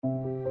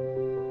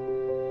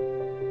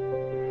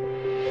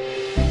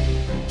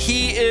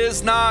he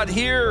is not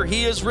here.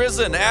 He is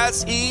risen,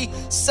 as he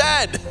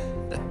said.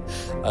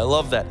 I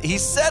love that. He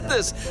said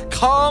this,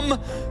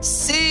 come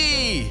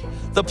see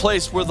the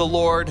place where the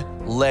Lord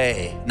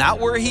lay. Not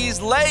where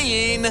he's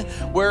laying,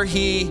 where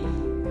he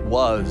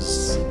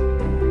was.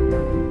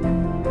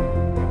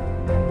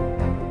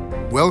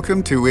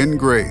 Welcome to In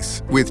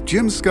Grace with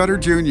Jim Scudder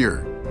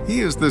Jr. He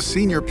is the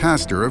senior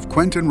pastor of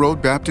Quentin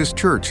Road Baptist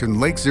Church in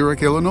Lake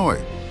Zurich,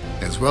 Illinois,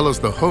 as well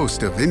as the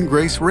host of In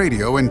Grace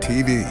Radio and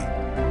TV.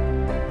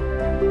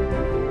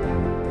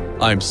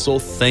 I'm so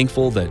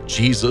thankful that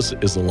Jesus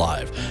is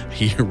alive.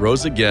 He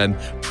rose again,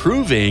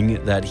 proving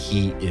that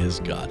he is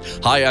God.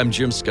 Hi, I'm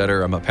Jim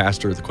Scudder. I'm a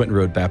pastor at the Quentin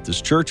Road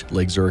Baptist Church,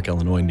 Lake Zurich,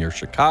 Illinois, near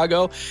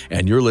Chicago,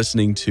 and you're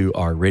listening to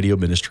our radio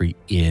ministry,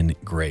 In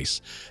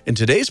Grace. In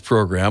today's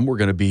program, we're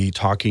going to be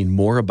talking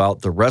more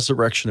about the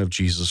resurrection of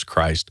Jesus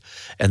Christ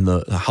and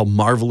how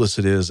marvelous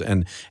it is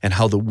and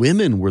how the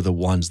women were the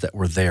ones that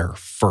were there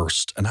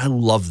first. And I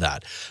love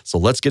that. So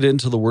let's get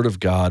into the Word of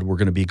God. We're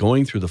going to be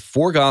going through the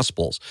four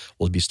Gospels.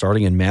 We'll be starting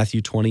in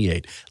Matthew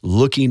 28,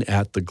 looking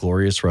at the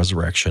glorious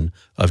resurrection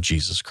of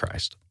Jesus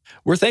Christ.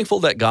 We're thankful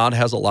that God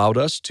has allowed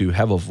us to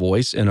have a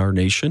voice in our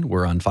nation.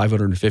 We're on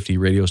 550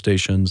 radio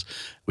stations.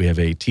 We have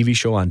a TV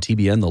show on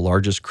TBN, the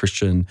largest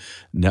Christian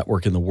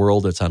network in the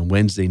world. It's on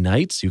Wednesday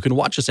nights. You can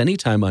watch us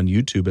anytime on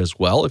YouTube as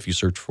well if you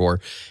search for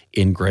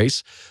In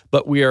Grace.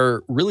 But we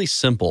are really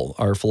simple.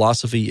 Our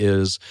philosophy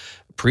is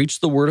preach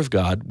the Word of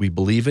God. We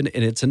believe in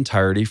its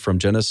entirety from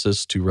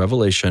Genesis to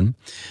Revelation.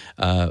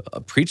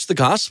 Preach the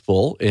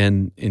gospel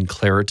in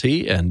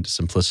clarity and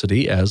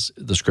simplicity as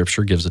the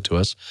Scripture gives it to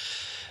us.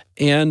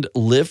 And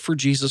live for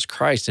Jesus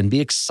Christ and be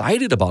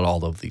excited about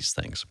all of these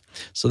things.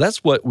 So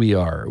that's what we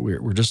are.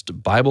 We're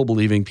just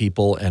Bible-believing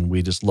people, and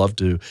we just love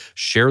to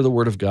share the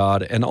Word of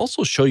God and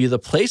also show you the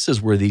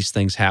places where these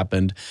things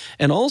happened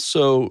and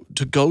also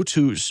to go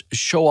to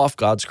show off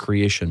God's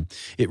creation.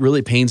 It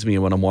really pains me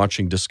when I'm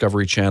watching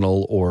Discovery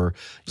Channel or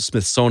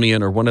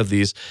Smithsonian or one of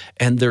these,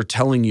 and they're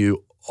telling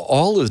you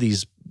all of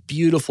these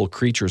beautiful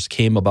creatures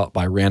came about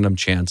by random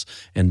chance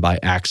and by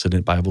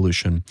accident, by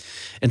evolution.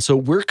 And so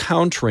we're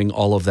countering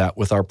all of that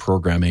with our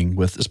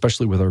programming,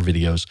 especially with our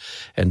videos.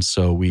 And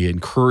so we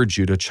encourage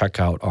you to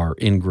check out our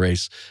In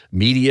Grace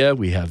media.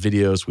 We have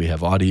videos, we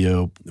have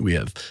audio, we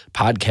have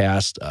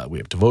podcasts, we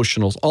have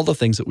devotionals, all the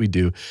things that we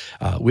do.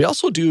 We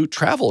also do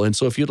travel. And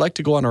so if you'd like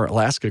to go on our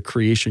Alaska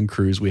Creation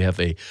Cruise, we have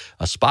a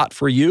spot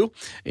for you.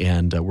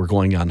 And we're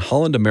going on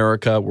Holland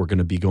America. We're going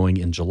to be going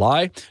in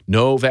July.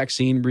 No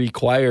vaccine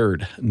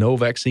required. No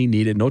vaccine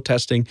needed, no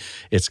testing.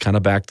 It's kind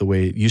of back the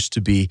way it used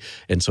to be.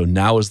 And so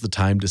now is the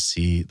time to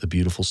see the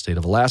beautiful state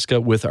of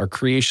Alaska with our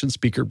creation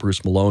speaker,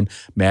 Bruce Malone.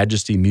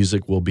 Majesty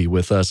Music will be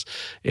with us,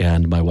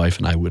 and my wife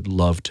and I would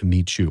love to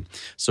meet you.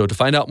 So to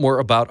find out more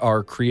about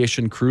our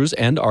creation cruise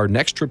and our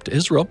next trip to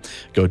Israel,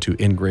 go to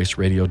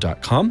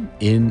ingraceradio.com,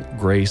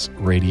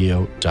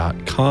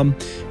 ingraceradio.com,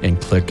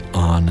 and click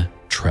on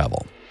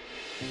travel.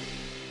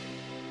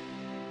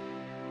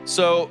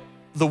 So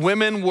the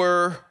women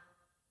were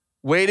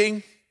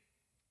waiting.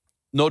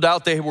 No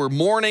doubt they were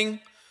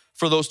mourning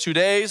for those 2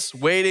 days,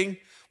 waiting,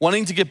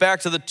 wanting to get back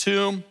to the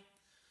tomb,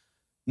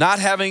 not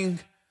having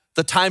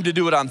the time to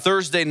do it on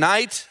Thursday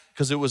night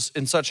because it was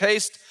in such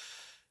haste,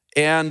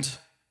 and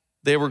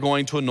they were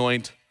going to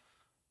anoint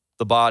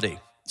the body.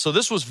 So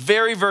this was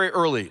very, very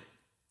early.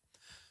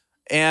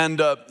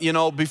 And,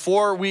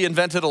 before we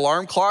invented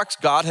alarm clocks,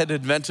 God had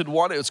invented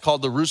one. It was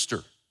called the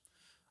rooster.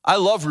 I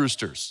love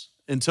roosters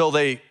until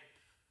they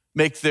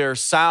make their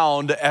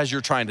sound as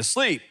you're trying to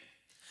sleep.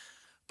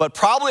 But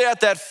probably at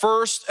that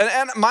first,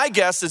 and my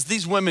guess is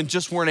these women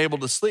just weren't able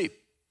to sleep.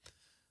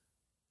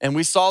 And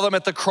we saw them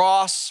at the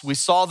cross. We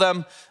saw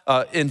them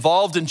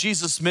involved in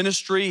Jesus'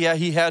 ministry. Yeah,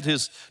 he had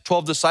his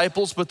 12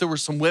 disciples, but there were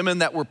some women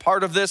that were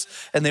part of this,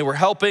 and they were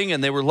helping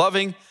and they were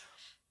loving.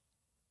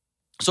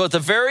 So at the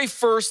very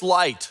first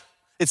light,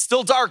 it's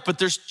still dark, but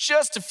there's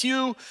just a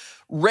few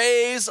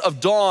rays of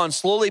dawn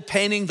slowly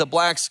painting the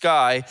black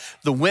sky.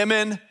 The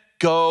women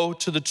go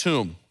to the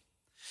tomb.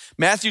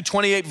 Matthew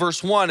 28,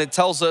 verse 1, it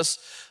tells us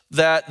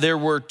that there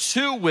were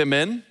two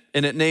women,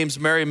 and it names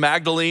Mary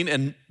Magdalene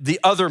and the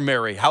other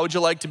Mary. How would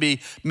you like to be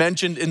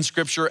mentioned in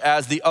Scripture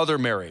as the other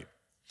Mary?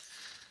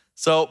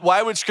 So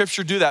why would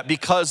Scripture do that?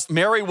 Because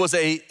Mary was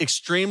an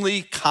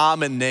extremely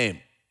common name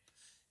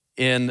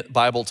in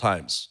Bible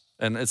times.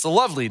 And it's a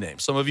lovely name.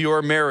 Some of you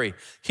are Mary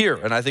here,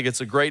 and I think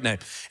it's a great name.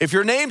 If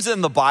your name's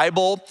in the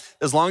Bible,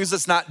 as long as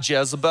it's not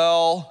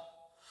Jezebel,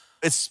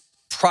 it's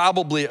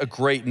probably a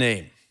great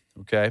name,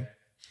 okay?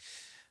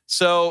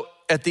 So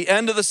at the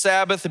end of the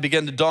Sabbath, it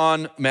began to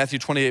dawn, Matthew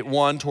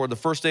 28:1, toward the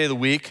first day of the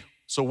week.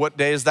 So what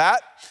day is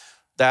that?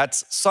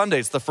 That's Sunday.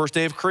 It's the first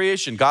day of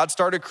creation. God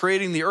started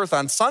creating the earth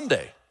on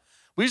Sunday.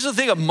 We usually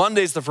think of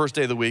Monday's the first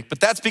day of the week, but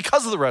that's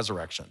because of the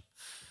resurrection,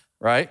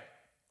 right?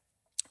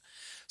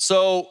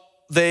 So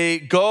they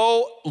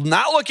go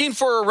not looking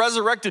for a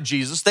resurrected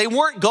Jesus. They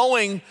weren't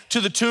going to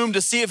the tomb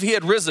to see if he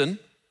had risen.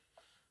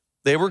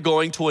 They were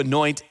going to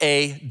anoint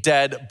a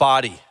dead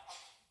body.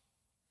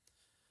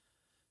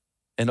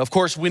 And of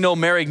course, we know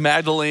Mary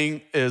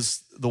Magdalene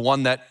is the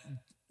one that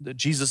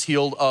Jesus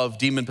healed of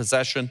demon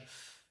possession,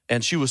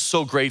 and she was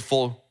so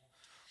grateful.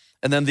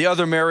 And then the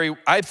other Mary,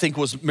 I think,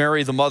 was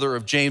Mary, the mother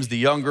of James the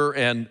Younger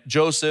and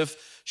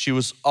Joseph. She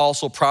was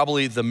also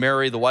probably the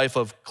Mary, the wife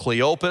of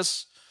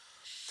Cleopas.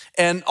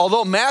 And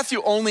although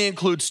Matthew only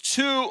includes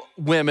 2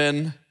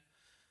 women,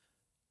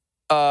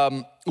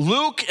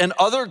 Luke and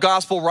other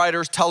gospel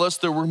writers tell us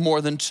there were more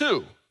than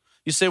 2.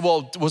 You say,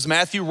 well, was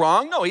Matthew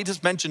wrong? No, he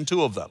just mentioned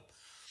 2 of them.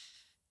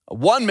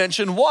 One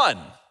mentioned 1,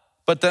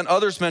 but then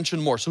others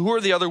mentioned more. So who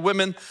are the other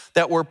women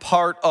that were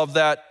part of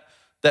that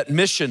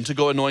mission to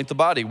go anoint the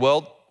body?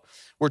 Well,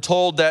 we're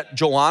told that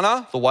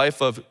Joanna, the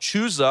wife of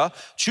Chuza,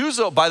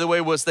 by the way,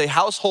 was the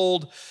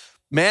household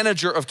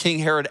manager of King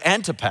Herod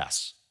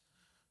Antipas.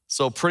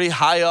 So pretty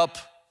high up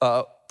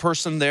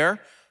person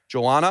there,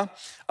 Joanna.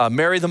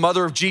 Mary, the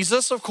mother of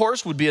Jesus, of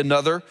course, would be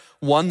another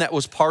one that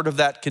was part of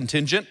that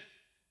contingent,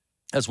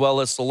 as well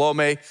as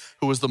Salome,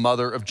 who was the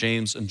mother of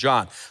James and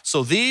John.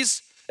 So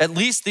at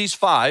least these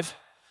 5,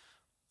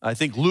 I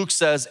think Luke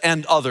says,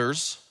 and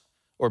others,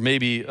 or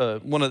maybe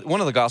one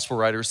of the gospel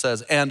writers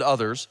says, and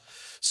others.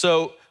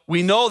 So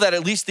we know that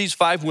at least these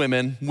 5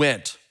 women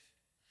went.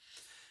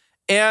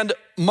 And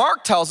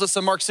Mark tells us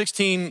in Mark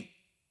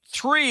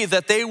 16:3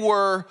 that they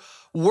were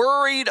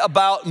worried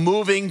about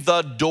moving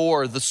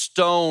the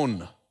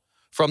stone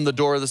from the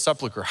door of the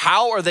sepulcher.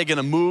 How are they going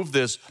to move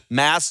this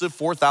massive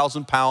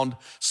 4,000-pound,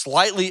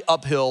 slightly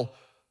uphill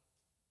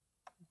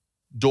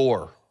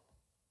door,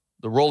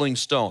 the rolling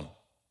stone?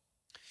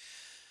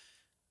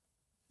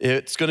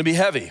 It's going to be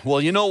heavy.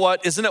 Well, you know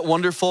what? Isn't it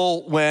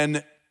wonderful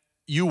when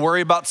you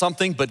worry about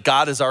something, but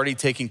God has already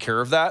taken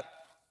care of that?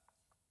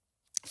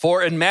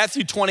 For in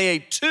Matthew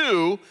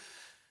 28:2,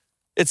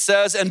 it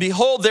says, and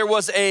behold, there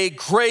was a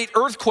great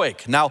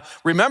earthquake. Now,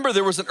 remember,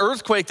 there was an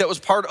earthquake that was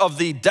part of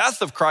the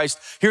death of Christ.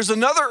 Here's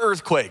another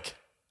earthquake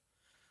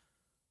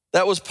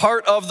that was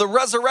part of the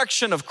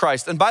resurrection of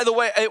Christ. And by the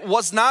way, it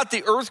was not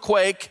the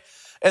earthquake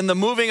and the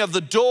moving of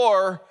the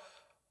door.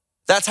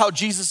 That's how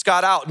Jesus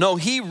got out. No,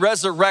 he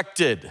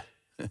resurrected.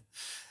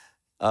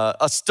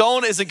 A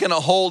stone isn't going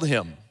to hold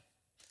him.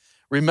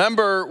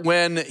 Remember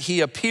when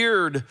he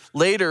appeared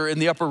later in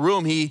the upper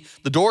room,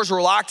 the doors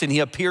were locked and he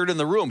appeared in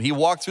the room. He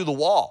walked through the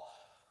wall.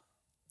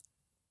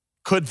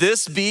 Could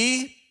this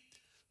be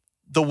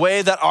the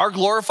way that our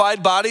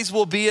glorified bodies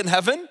will be in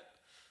heaven?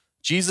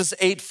 Jesus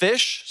ate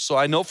fish, so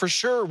I know for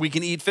sure we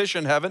can eat fish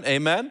in heaven.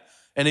 Amen.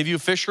 Any of you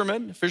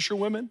fishermen,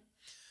 fisherwomen?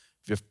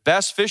 The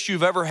best fish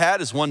you've ever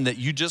had is one that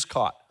you just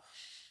caught.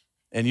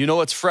 And you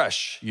know it's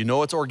fresh. You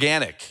know it's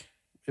organic,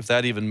 if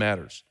that even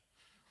matters.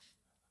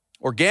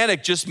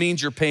 Organic just means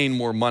you're paying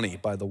more money,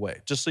 by the way,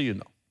 just so you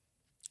know.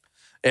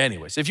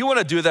 Anyways, if you want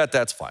to do that,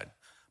 that's fine.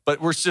 But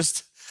we're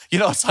just,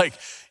 it's like,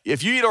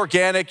 if you eat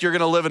organic, you're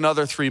going to live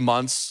another 3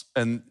 months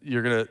and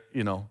you're going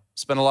to,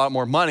 spend a lot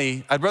more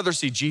money. I'd rather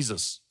see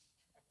Jesus.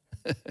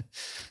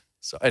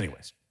 So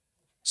anyways,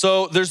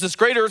 so there's this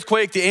great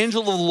earthquake. The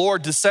angel of the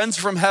Lord descends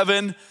from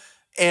heaven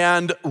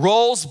and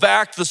rolls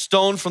back the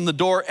stone from the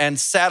door and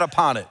sat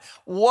upon it.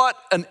 What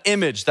an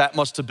image that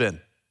must have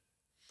been.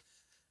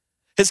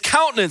 His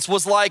countenance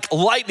was like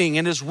lightning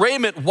and his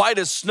raiment white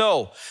as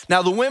snow.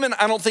 Now the women,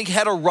 I don't think,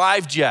 had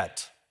arrived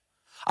yet.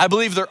 I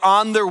believe they're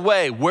on their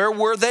way. Where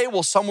were they?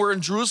 Well, somewhere in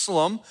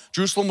Jerusalem.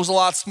 Jerusalem was a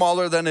lot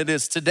smaller than it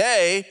is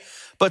today,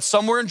 but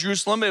somewhere in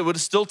Jerusalem, it would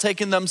have still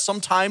taken them some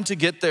time to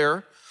get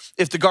there.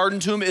 If the Garden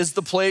Tomb is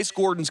the place,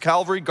 Gordon's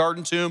Calvary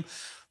Garden Tomb,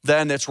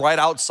 then it's right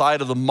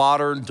outside of the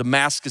modern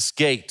Damascus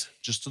Gate,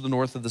 just to the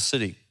north of the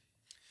city.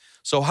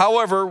 So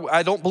however,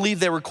 I don't believe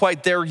they were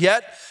quite there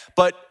yet,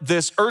 but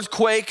this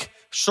earthquake,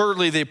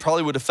 surely they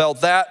probably would have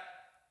felt that.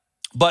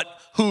 But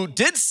who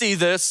did see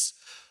this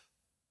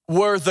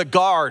were the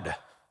guard,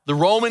 the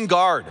Roman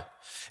guard.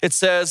 It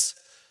says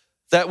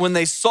that when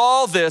they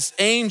saw this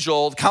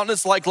angel,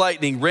 countenance like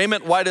lightning,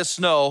 raiment white as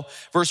snow,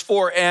 verse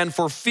 4, and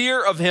for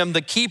fear of him,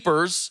 the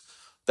keepers,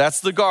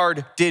 that's the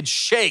guard, did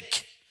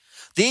shake.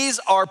 These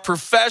are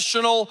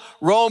professional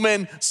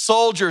Roman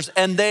soldiers,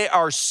 and they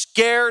are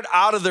scared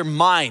out of their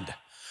mind.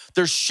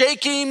 They're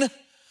shaking,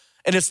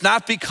 and it's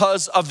not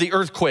because of the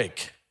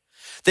earthquake.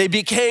 They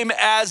became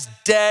as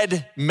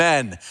dead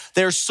men.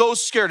 They're so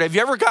scared. Have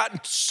you ever gotten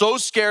so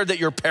scared that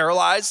you're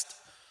paralyzed?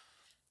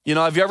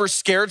 Have you ever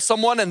scared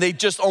someone and they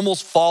just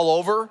almost fall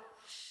over?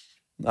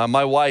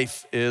 My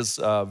wife is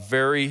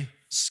very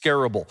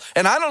scarable.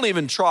 And I don't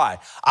even try.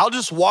 I'll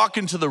just walk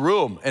into the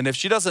room, and if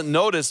she doesn't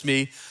notice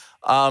me,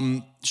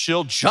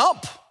 she'll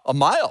jump a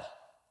mile.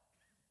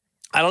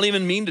 I don't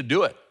even mean to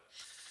do it.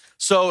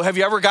 So have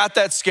you ever got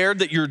that scared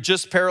that you're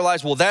just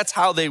paralyzed? Well, that's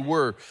how they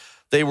were.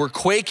 They were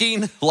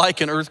quaking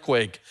like an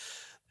earthquake.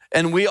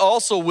 And we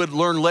also would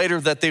learn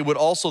later that they would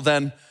also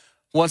then,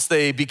 once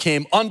they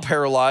became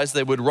unparalyzed,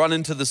 they would run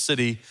into the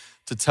city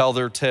to tell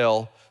their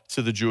tale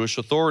to the Jewish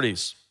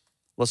authorities.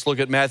 Let's look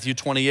at Matthew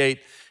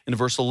 28 in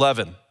verse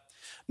 11.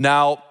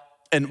 Now,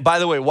 and by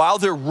the way, while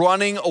they're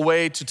running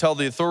away to tell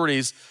the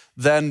authorities,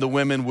 then the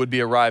women would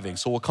be arriving.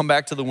 So we'll come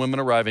back to the women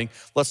arriving.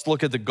 Let's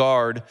look at the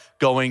guard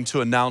going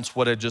to announce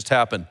what had just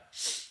happened.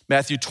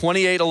 Matthew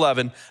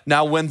 28:11.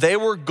 Now when they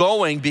were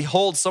going,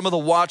 behold, some of the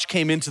watch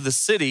came into the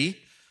city.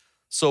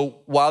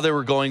 So while they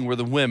were going were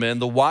the women.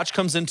 The watch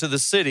comes into the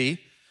city.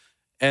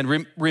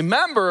 And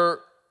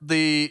remember,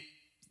 the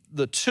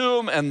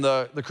tomb and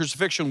the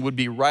crucifixion would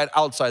be right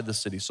outside the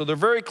city. So they're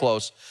very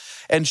close.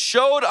 And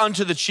showed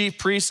unto the chief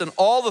priests and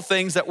all the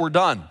things that were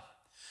done.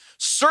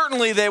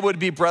 Certainly they would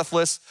be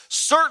breathless.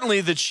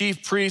 Certainly the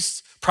chief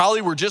priests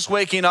probably were just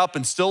waking up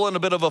and still in a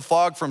bit of a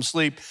fog from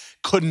sleep,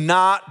 could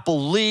not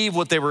believe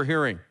what they were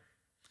hearing.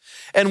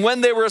 And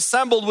when they were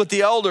assembled with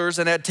the elders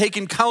and had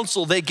taken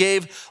counsel, they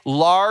gave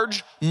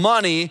large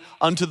money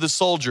unto the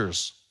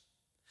soldiers.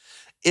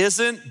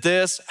 Isn't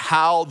this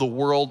how the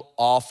world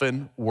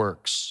often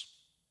works?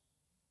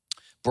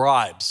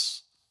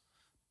 Bribes,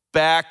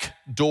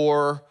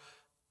 backdoor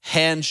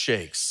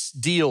handshakes,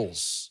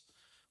 deals,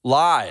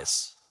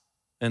 lies.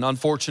 And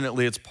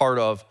unfortunately, it's part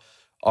of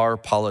our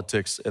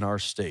politics in our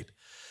state.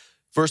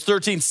 Verse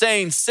 13,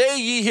 saying, say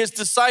ye his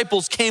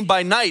disciples came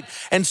by night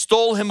and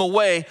stole him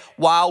away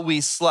while we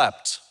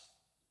slept.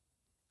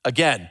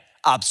 Again,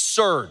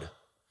 absurd.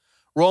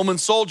 Roman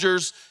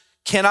soldiers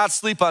cannot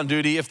sleep on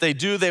duty. If they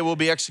do, they will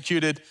be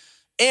executed.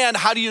 And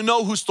how do you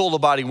know who stole the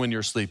body when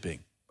you're sleeping?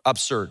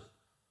 Absurd.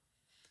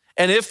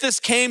 And if this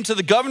came to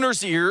the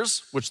governor's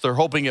ears, which they're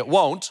hoping it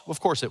won't,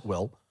 of course it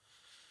will,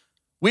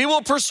 we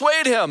will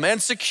persuade him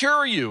and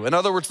secure you. In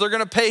other words, they're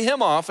going to pay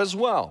him off as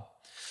well.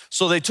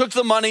 So they took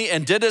the money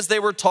and did as they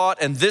were taught,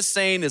 and this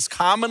saying is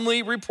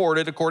commonly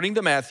reported, according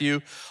to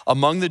Matthew,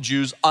 among the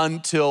Jews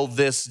until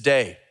this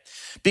day.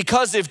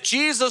 Because if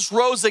Jesus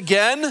rose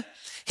again,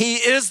 he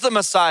is the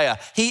Messiah.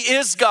 He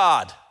is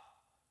God.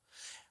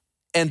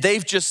 And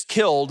they've just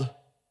killed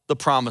the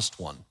promised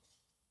one.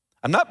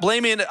 I'm not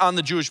blaming it on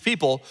the Jewish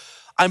people.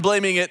 I'm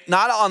blaming it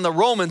not on the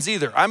Romans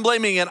either. I'm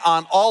blaming it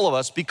on all of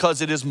us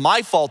because it is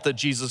my fault that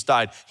Jesus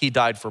died. He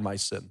died for my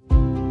sin.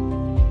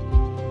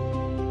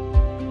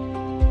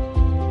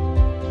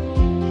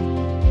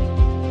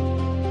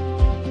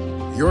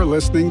 You're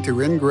listening to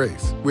In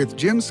Grace with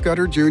Jim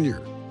Scudder Jr.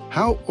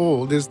 How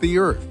old is the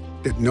earth?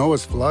 Did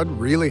Noah's flood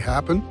really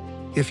happen?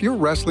 If you're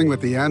wrestling with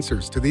the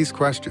answers to these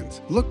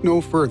questions, look no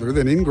further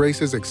than In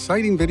Grace's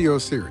exciting video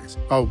series,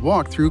 A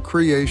Walk Through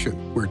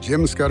Creation, where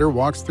Jim Scudder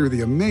walks through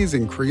the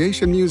amazing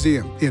Creation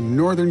Museum in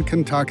northern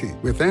Kentucky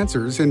with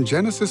answers in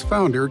Genesis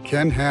founder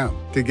Ken Ham.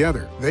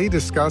 Together, they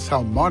discuss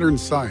how modern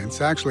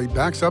science actually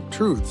backs up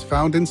truths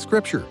found in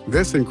Scripture.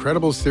 This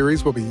incredible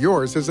series will be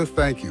yours as a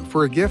thank you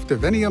for a gift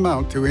of any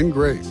amount to In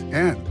Grace.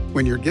 And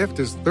when your gift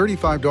is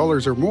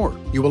 $35 or more,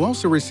 you will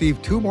also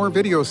receive 2 more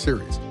video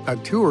series, a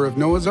tour of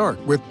Noah's Ark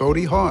with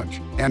Bodie Hodge,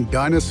 and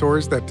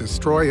Dinosaurs That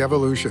Destroy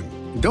Evolution.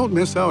 Don't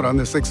miss out on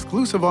this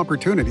exclusive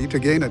opportunity to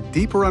gain a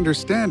deeper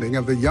understanding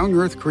of the young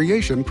Earth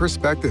creation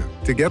perspective.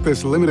 To get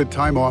this limited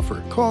time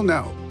offer, call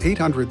now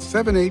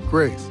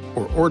 800-78-GRACE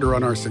or order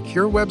on our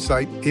secure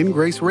website,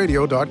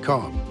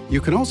 ingraceradio.com. You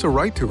can also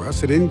write to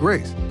us at In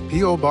Grace,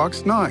 P.O.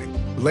 Box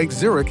 9, Lake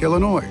Zurich,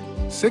 Illinois,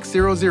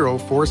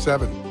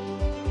 60047.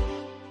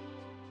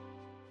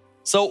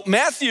 So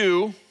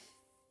Matthew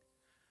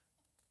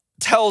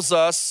tells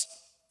us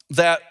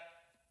that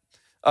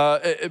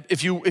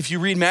if you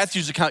read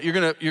Matthew's account, you're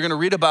gonna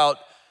read about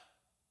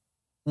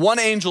one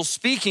angel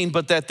speaking,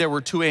 but that there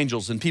were 2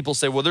 angels. And people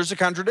say, well, there's a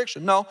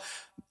contradiction. No,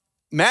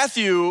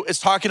 Matthew is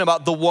talking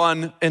about the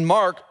one, and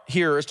Mark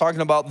here is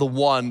talking about the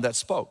one that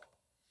spoke.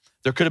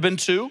 There could have been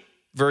 2,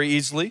 very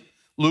easily.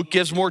 Luke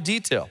gives more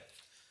detail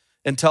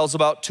and tells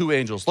about 2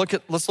 angels.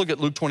 Let's look at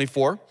Luke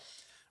 24,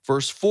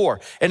 verse 4.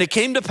 And it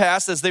came to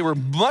pass as they were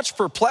much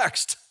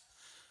perplexed.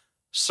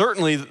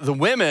 Certainly the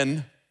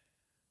women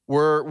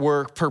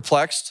were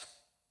perplexed.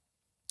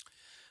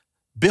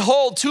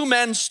 Behold, 2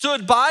 men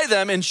stood by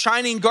them in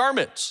shining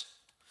garments.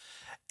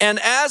 And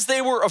as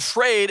they were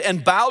afraid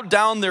and bowed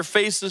down their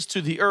faces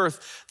to the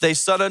earth, they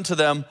said unto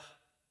them,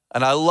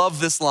 and I love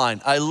this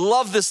line. I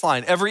love this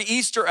line. Every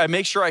Easter, I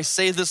make sure I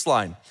say this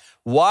line.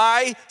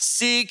 Why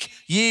seek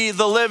ye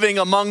the living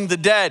among the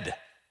dead?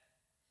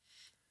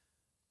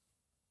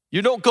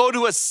 You don't go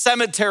to a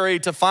cemetery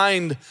to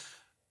find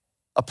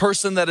a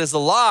person that is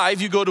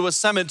alive. You go to a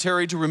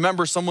cemetery to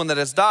remember someone that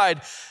has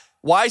died.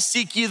 Why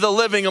seek ye the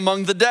living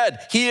among the dead?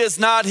 He is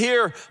not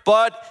here,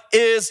 but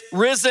is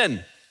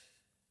risen.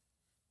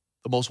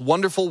 The most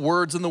wonderful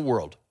words in the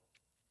world.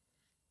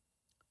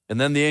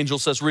 And then the angel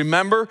says,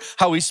 remember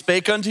how he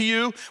spake unto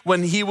you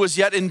when he was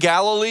yet in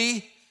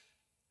Galilee?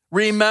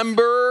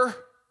 Remember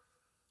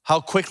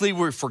how quickly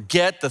we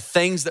forget the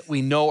things that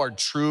we know are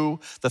true,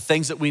 the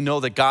things that we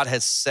know that God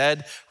has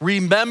said.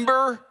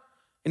 Remember.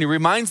 And he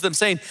reminds them,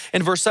 saying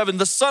in verse 7,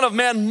 the Son of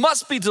Man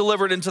must be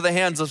delivered into the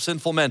hands of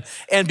sinful men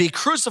and be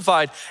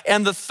crucified.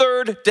 And the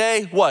 3rd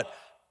day, what?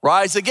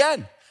 Rise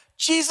again.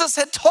 Jesus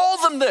had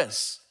told them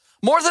this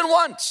more than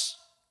once.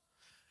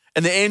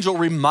 And the angel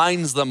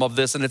reminds them of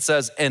this. And it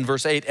says in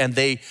verse 8, and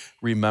they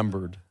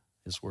remembered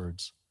his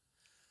words.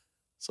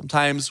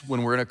 Sometimes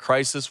when we're in a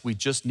crisis, we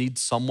just need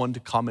someone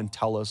to come and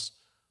tell us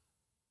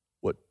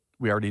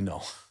we already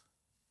know.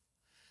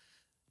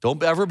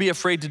 Don't ever be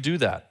afraid to do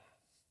that.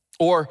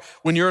 Or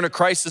when you're in a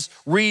crisis,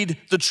 read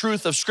the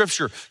truth of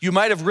Scripture. You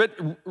might have read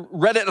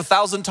it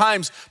 1,000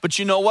 times, but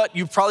you know what?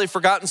 You've probably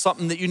forgotten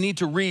something that you need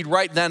to read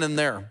right then and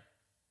there.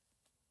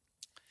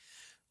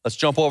 Let's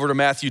jump over to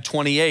Matthew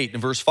 28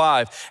 and verse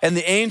 5. And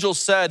the angel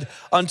said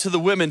unto the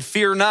women,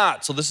 fear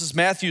not. So this is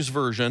Matthew's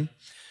version.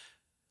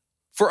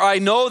 For I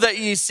know that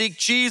ye seek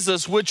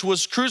Jesus, which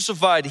was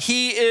crucified.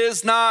 He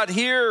is not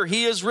here.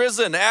 He is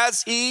risen,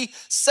 as he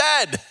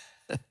said.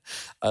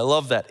 I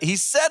love that. He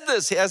said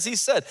this, as he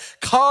said,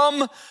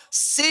 come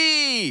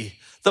see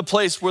the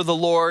place where the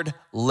Lord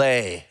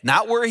lay.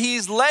 Not where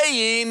he's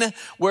laying,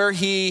 where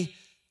he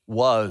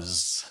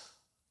was.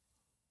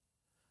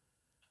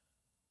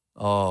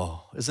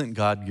 Oh, isn't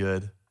God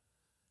good?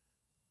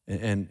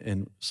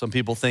 And some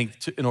people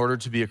think in order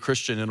to be a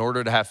Christian, in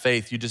order to have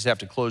faith, you just have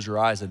to close your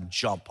eyes and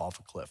jump off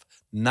a cliff.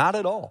 Not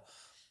at all.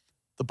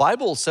 The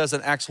Bible says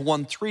in Acts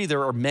 1:3,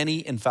 there are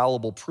many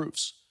infallible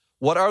proofs.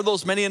 What are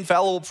those many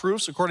infallible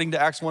proofs according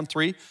to Acts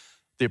 1:3?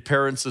 The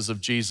appearances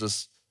of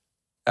Jesus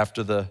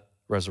after the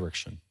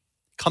resurrection.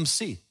 Come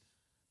see.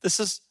 This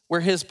is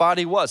where his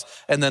body was.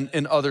 And then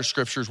in other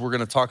scriptures we're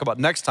going to talk about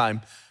next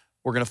time,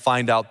 we're going to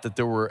find out that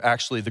there were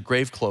actually the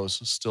grave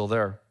clothes still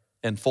there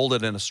and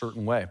folded in a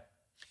certain way.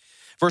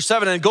 Verse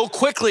 7, and go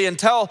quickly and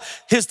tell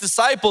his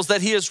disciples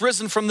that he is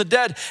risen from the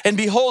dead. And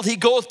behold, he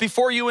goeth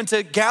before you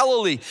into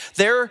Galilee.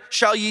 There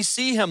shall ye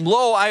see him.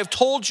 Lo, I have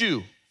told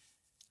you.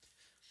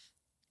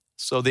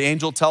 So the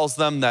angel tells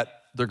them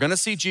that they're going to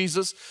see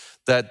Jesus,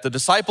 that the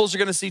disciples are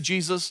going to see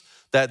Jesus,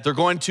 that they're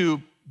going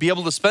to be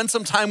able to spend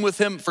some time with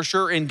him for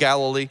sure in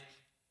Galilee.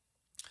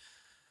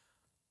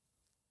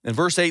 In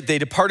verse 8, they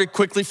departed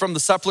quickly from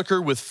the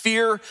sepulcher with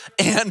fear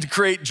and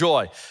great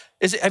joy.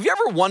 Have you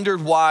ever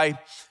wondered why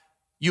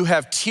you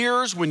have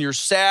tears when you're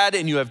sad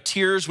and you have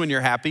tears when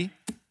you're happy?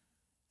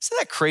 Isn't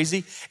that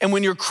crazy? And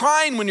when you're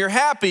crying, when you're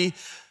happy,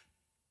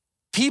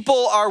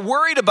 people are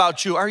worried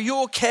about you. Are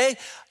you okay?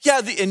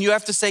 Yeah, and you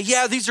have to say,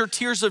 yeah, these are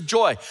tears of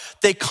joy.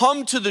 They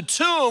come to the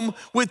tomb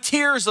with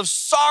tears of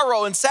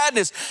sorrow and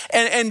sadness.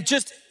 And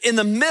just in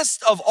the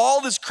midst of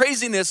all this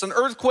craziness, an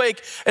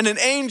earthquake and an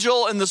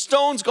angel and the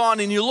stone's gone,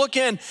 and you look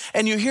in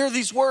and you hear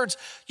these words,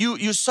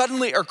 you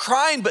suddenly are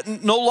crying, but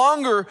no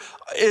longer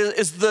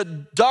is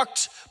the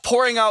duct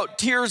pouring out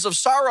tears of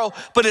sorrow,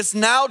 but it's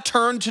now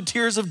turned to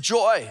tears of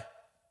joy.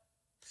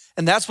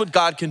 And that's what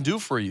God can do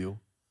for you.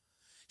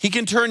 He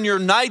can turn your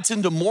nights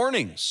into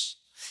mornings.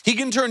 He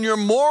can turn your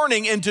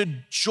mourning into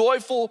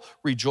joyful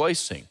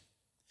rejoicing.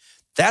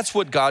 That's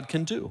what God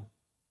can do.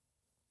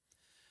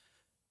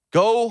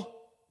 Go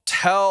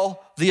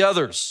tell the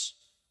others.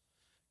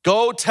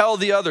 Go tell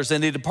the others.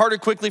 And they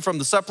departed quickly from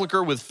the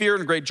sepulchre with fear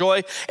and great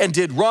joy and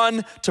did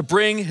run to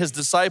bring his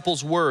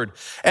disciples word.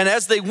 And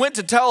as they went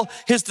to tell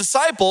his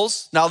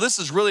disciples, now this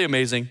is really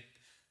amazing.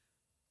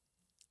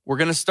 We're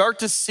going to start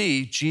to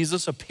see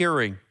Jesus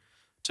appearing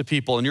to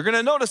people. And you're going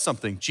to notice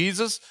something.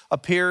 Jesus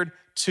appeared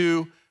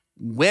to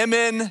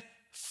women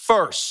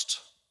first.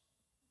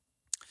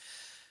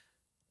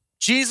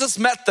 Jesus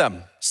met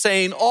them,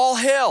 saying, all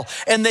hail.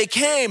 And they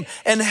came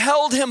and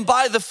held him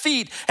by the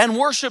feet and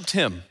worshiped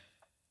him.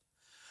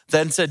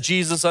 Then said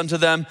Jesus unto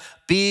them,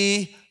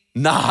 be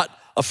not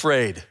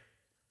afraid.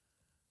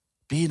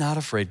 Be not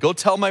afraid. Go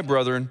tell my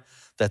brethren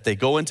that they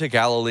go into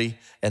Galilee,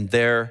 and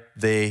there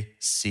they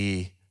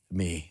see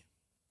me.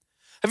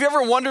 Have you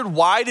ever wondered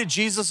why did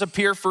Jesus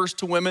appear first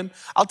to women?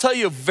 I'll tell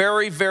you a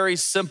very, very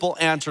simple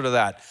answer to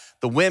that.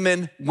 The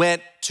women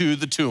went to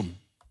the tomb.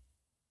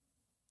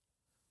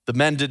 The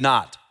men did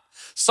not.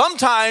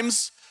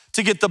 Sometimes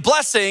to get the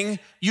blessing,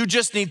 you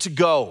just need to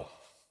go.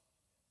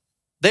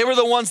 They were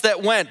the ones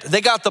that went. They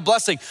got the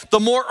blessing. The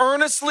more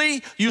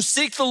earnestly you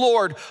seek the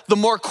Lord, the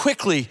more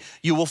quickly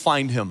you will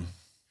find him.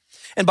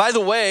 And by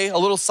the way, a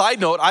little side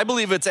note, I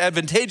believe it's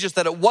advantageous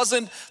that it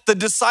wasn't the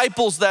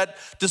disciples that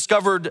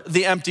discovered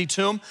the empty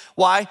tomb.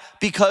 Why?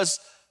 Because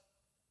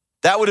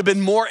that would have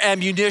been more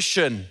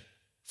ammunition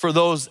for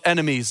those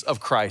enemies of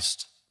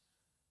Christ.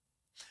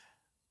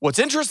 What's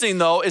interesting,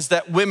 though, is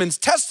that women's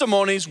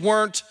testimonies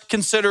weren't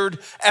considered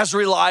as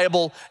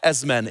reliable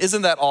as men.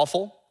 Isn't that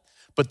awful?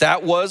 But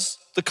that was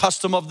the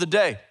custom of the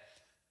day.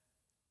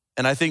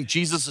 And I think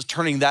Jesus is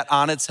turning that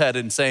on its head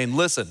and saying,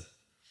 listen,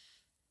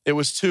 it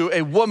was to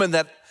a woman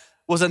that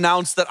was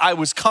announced that I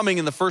was coming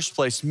in the first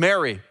place,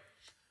 Mary.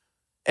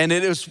 And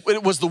it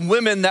was the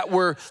women that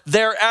were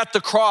there at the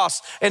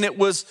cross, and it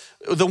was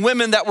the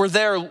women that were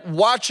there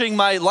watching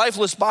my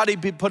lifeless body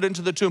be put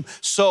into the tomb.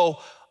 So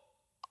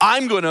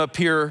I'm going to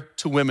appear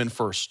to women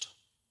first.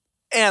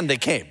 And they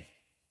came.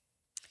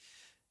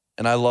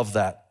 And I love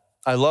that.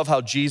 I love how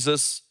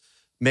Jesus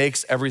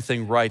makes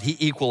everything right. He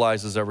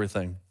equalizes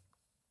everything.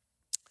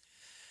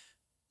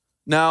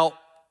 Now,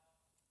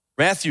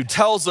 Matthew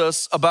tells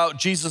us about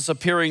Jesus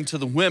appearing to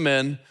the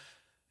women,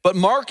 but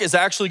Mark is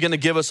actually going to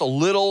give us a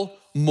little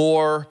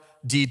more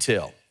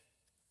detail.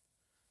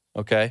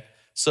 Okay?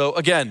 So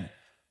again,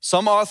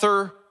 some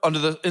author under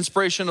the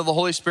inspiration of the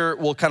Holy Spirit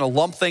will kind of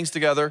lump things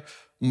together.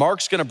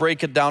 Mark's going to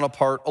break it down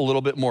apart a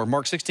little bit more.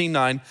 Mark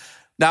 16:9.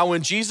 Now,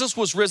 when Jesus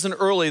was risen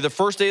early, the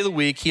first day of the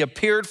week, he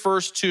appeared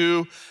first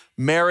to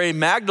Mary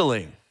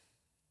Magdalene.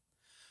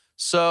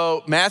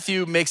 So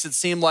Matthew makes it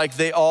seem like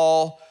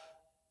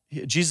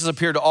Jesus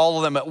appeared to all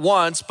of them at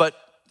once, but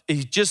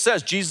he just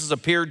says Jesus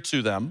appeared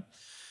to them.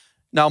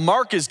 Now,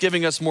 Mark is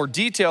giving us more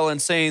detail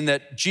and saying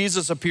that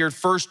Jesus appeared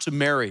first to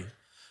Mary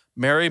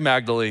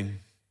Magdalene,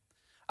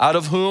 out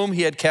of whom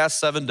he had cast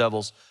 7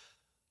 devils.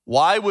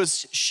 Why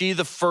was she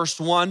the first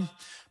one?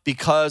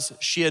 Because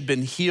she had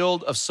been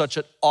healed of such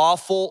an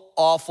awful,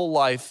 awful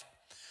life.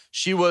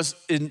 She was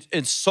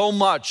in so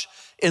much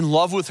in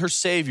love with her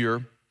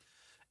Savior.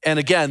 And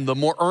again, the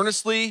more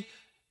earnestly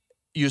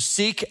you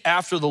seek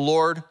after the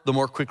Lord, the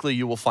more quickly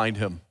you will find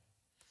him.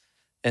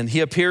 And he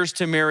appears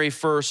to Mary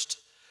first,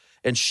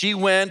 and she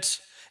went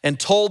and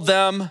told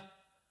them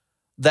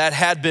that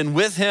had been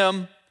with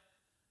him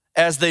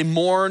as they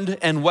mourned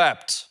and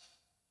wept.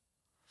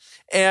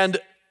 And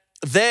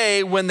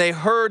they, when they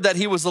heard that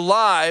he was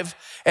alive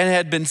and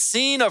had been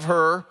seen of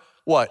her,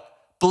 what?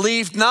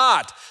 Believed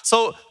not.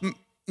 So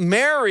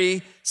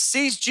Mary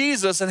sees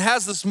Jesus and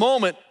has this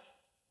moment.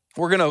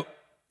 We're going to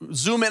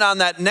zoom in on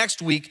that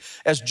next week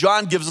as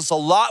John gives us a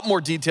lot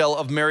more detail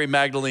of Mary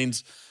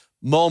Magdalene's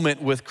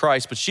moment with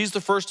Christ. But she's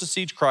the first to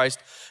see Christ,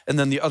 and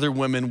then the other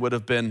women would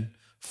have been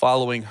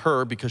following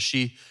her because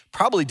she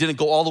probably didn't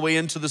go all the way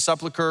into the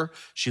sepulcher.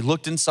 She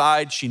looked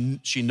inside. She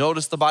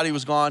noticed the body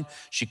was gone.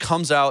 She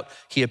comes out.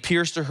 He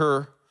appears to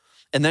her,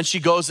 and then she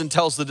goes and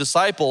tells the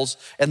disciples,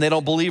 and they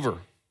don't believe her.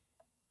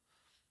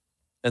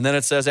 And then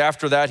it says,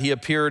 after that, he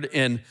appeared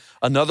in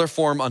another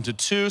form unto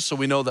 2. So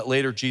we know that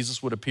later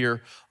Jesus would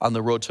appear on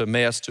the road to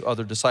Emmaus to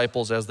other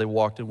disciples as they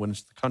walked and went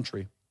into the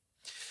country.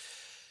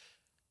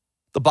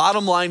 The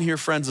bottom line here,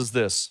 friends, is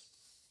this.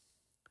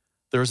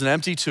 There is an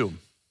empty tomb,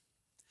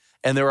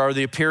 and there are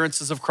the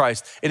appearances of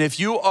Christ. And if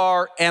you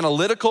are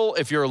analytical,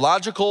 if you're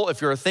logical,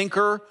 if you're a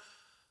thinker,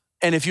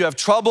 and if you have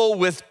trouble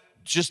with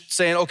just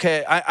saying,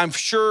 okay, I'm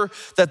sure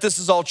that this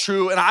is all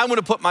true, and I'm going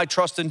to put my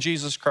trust in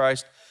Jesus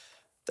Christ,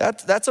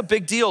 that's a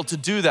big deal to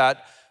do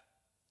that.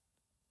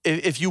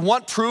 If you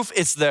want proof,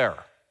 it's there.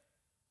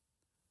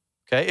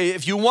 Okay?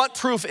 If you want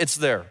proof, it's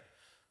there.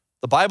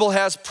 The Bible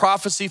has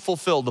prophecy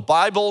fulfilled. The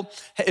Bible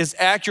is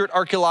accurate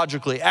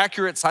archaeologically,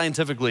 accurate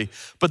scientifically,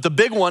 but the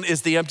big one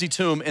is the empty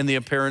tomb and the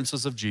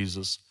appearances of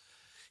Jesus.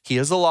 He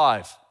is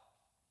alive.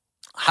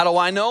 How do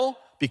I know?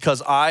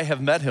 Because I have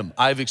met him.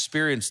 I've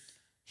experienced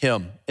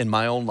him in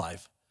my own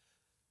life,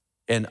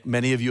 and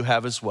many of you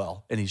have as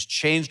well. And he's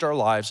changed our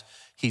lives.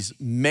 He's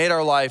made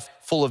our life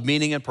full of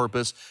meaning and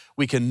purpose.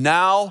 We can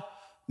now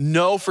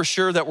know for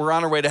sure that we're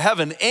on our way to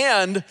heaven,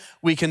 and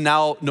we can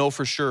now know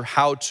for sure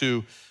how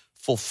to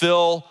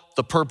fulfill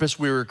the purpose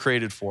we were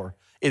created for.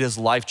 It is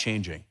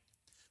life-changing.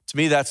 To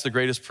me, that's the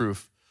greatest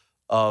proof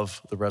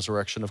of the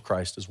resurrection of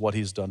Christ, is what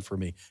he's done for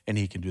me, and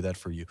he can do that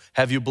for you.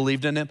 Have you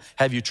believed in him?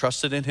 Have you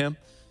trusted in him?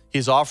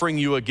 He's offering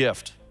you a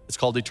gift. It's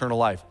called eternal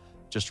life.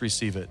 Just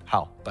receive it.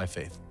 How? By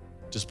faith.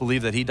 Just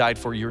believe that he died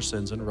for your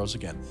sins and rose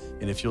again.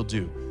 And if you'll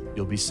do,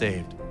 you'll be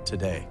saved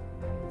today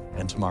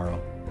and tomorrow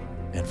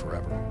and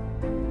forever.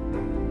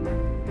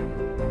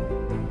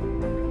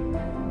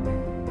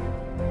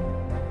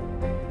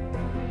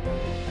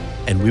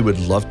 And we would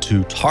love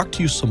to talk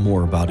to you some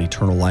more about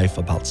eternal life,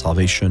 about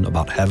salvation,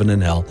 about heaven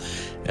and hell.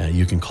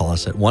 You can call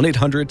us at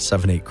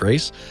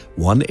 1-800-78-GRACE,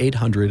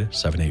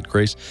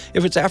 1-800-78-GRACE.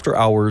 If it's after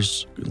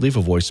hours, leave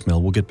a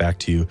voicemail. We'll get back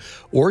to you.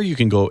 Or you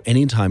can go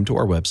anytime to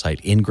our website,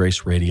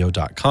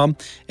 ingraceradio.com,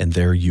 and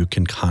there you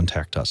can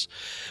contact us.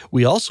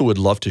 We also would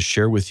love to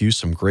share with you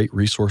some great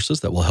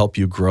resources that will help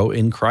you grow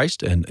in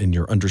Christ and in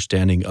your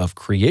understanding of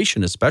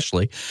creation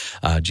especially.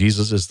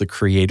 Jesus is the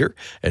creator,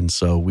 and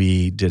so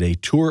we did a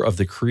tour of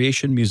the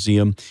Creation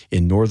Museum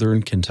in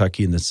northern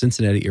Kentucky in the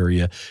Cincinnati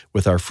area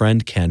with our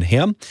friend Ken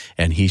Ham,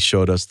 and he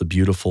showed us the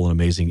beautiful and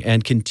amazing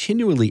and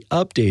continually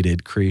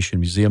updated Creation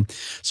Museum.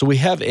 So we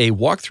have a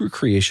Walk Through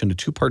Creation, a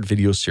 2-part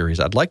video series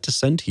I'd like to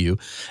send to you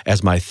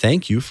as my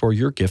thank you for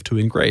your gift to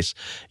In Grace.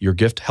 Your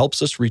gift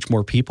helps us reach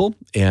more people,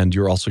 and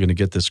you're also going to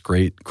get this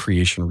great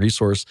creation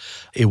resource,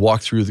 a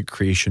Walk Through the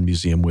Creation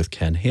Museum with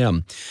Ken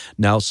Ham.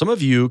 Now, some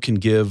of you can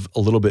give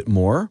a little bit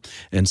more,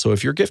 and so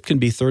if your gift can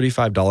be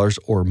 $35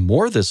 or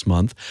more this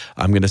month,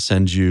 I'm going to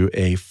send you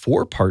a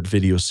 4-part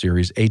video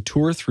series, a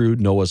tour through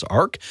Noah's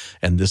Ark,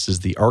 and this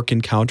is the Ark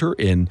Encounter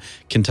in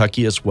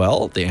Kentucky as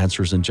well. The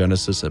Answers in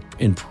Genesis, an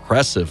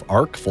impressive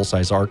ark,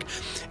 full-size ark,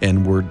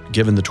 and we're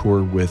given the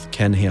tour with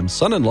Ken Ham's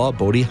son-in-law,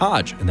 Bodie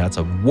Hodge, and that's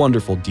a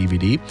wonderful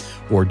DVD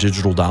or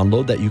digital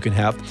download that you can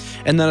have.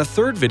 And then a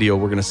 3rd video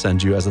we're going to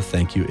send you as a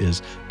thank you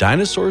is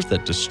Dinosaurs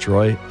That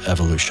Destroy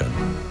Evolution.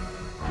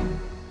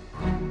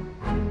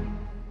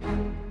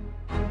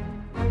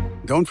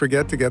 Don't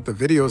forget to get the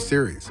video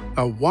series,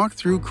 A Walk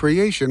Through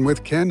Creation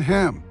with Ken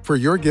Ham, for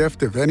your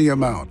gift of any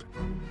amount.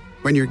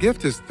 When your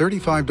gift is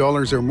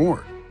 $35 or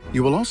more,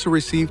 you will also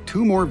receive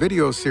 2 more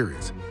video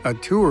series, a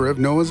tour of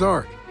Noah's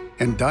Ark,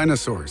 and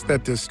Dinosaurs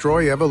That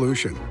Destroy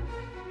Evolution.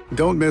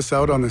 Don't miss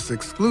out on this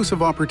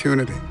exclusive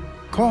opportunity.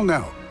 Call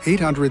now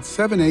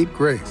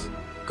 800-78-GRACE.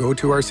 Go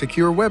to our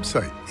secure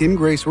website,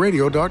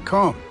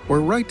 ingraceradio.com, or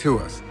write to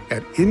us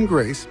at In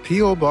Grace,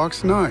 P.O.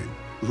 Box 9,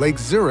 Lake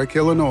Zurich,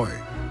 Illinois,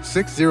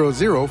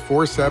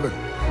 60047.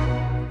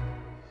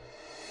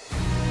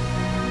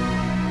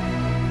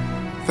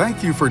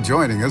 Thank you for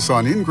joining us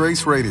on In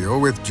Grace Radio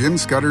with Jim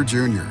Scudder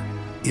Jr.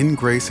 In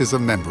Grace is a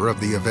member of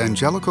the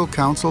Evangelical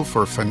Council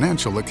for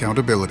Financial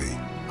Accountability.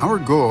 Our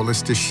goal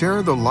is to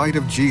share the light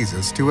of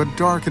Jesus to a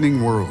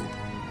darkening world,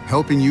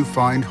 helping you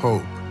find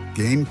hope,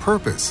 gain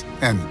purpose,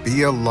 and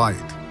be a light.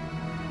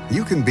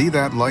 You can be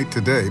that light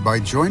today by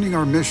joining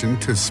our mission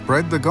to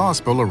spread the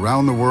gospel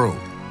around the world.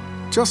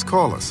 Just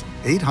call us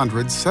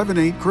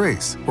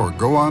 800-78-GRACE or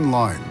go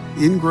online,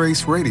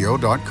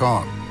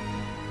 ingraceradio.com.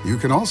 You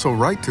can also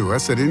write to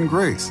us at In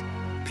Grace,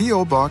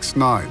 P.O. Box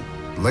 9,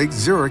 Lake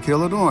Zurich,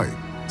 Illinois,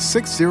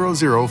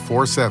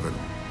 60047.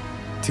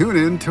 Tune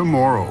in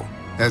tomorrow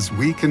as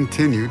we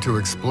continue to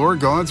explore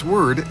God's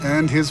Word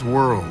and His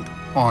world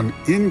on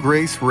In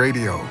Grace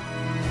Radio.